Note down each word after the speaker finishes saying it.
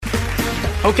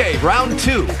Okay, round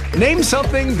two. Name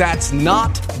something that's not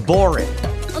boring.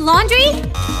 A laundry?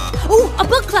 Ooh, a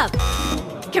book club.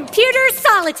 Computer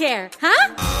solitaire,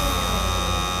 huh?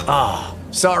 Ah,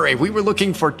 oh, sorry, we were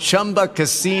looking for Chumba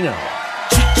Casino.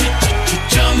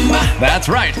 That's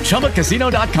right,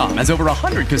 ChumbaCasino.com has over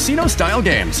 100 casino-style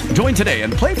games. Join today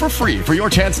and play for free for your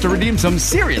chance to redeem some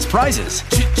serious prizes.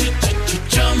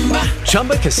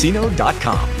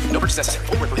 ChumbaCasino.com. No purchase necessary.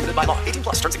 Void where prohibited by law. 18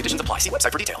 plus. Terms and conditions apply. See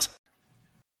website for details.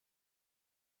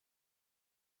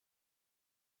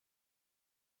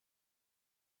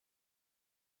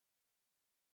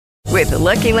 With the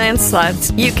Lucky Land Slots,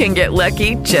 you can get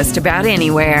lucky just about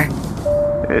anywhere.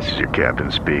 This is your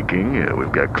captain speaking.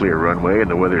 We've got clear runway and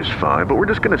the weather's fine, but we're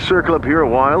just going to circle up here a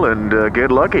while and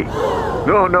get lucky.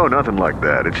 No, nothing like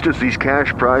that. It's just these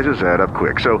cash prizes add up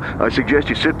quick. So I suggest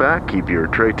you sit back, keep your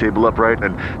tray table upright,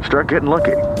 and start getting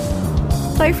lucky.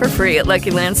 Play for free at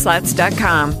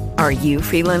LuckyLandSlots.com. Are you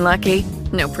feeling lucky?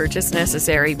 No purchase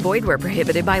necessary. Void where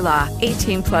prohibited by law.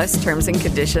 18 plus terms and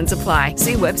conditions apply.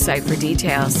 See website for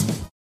details.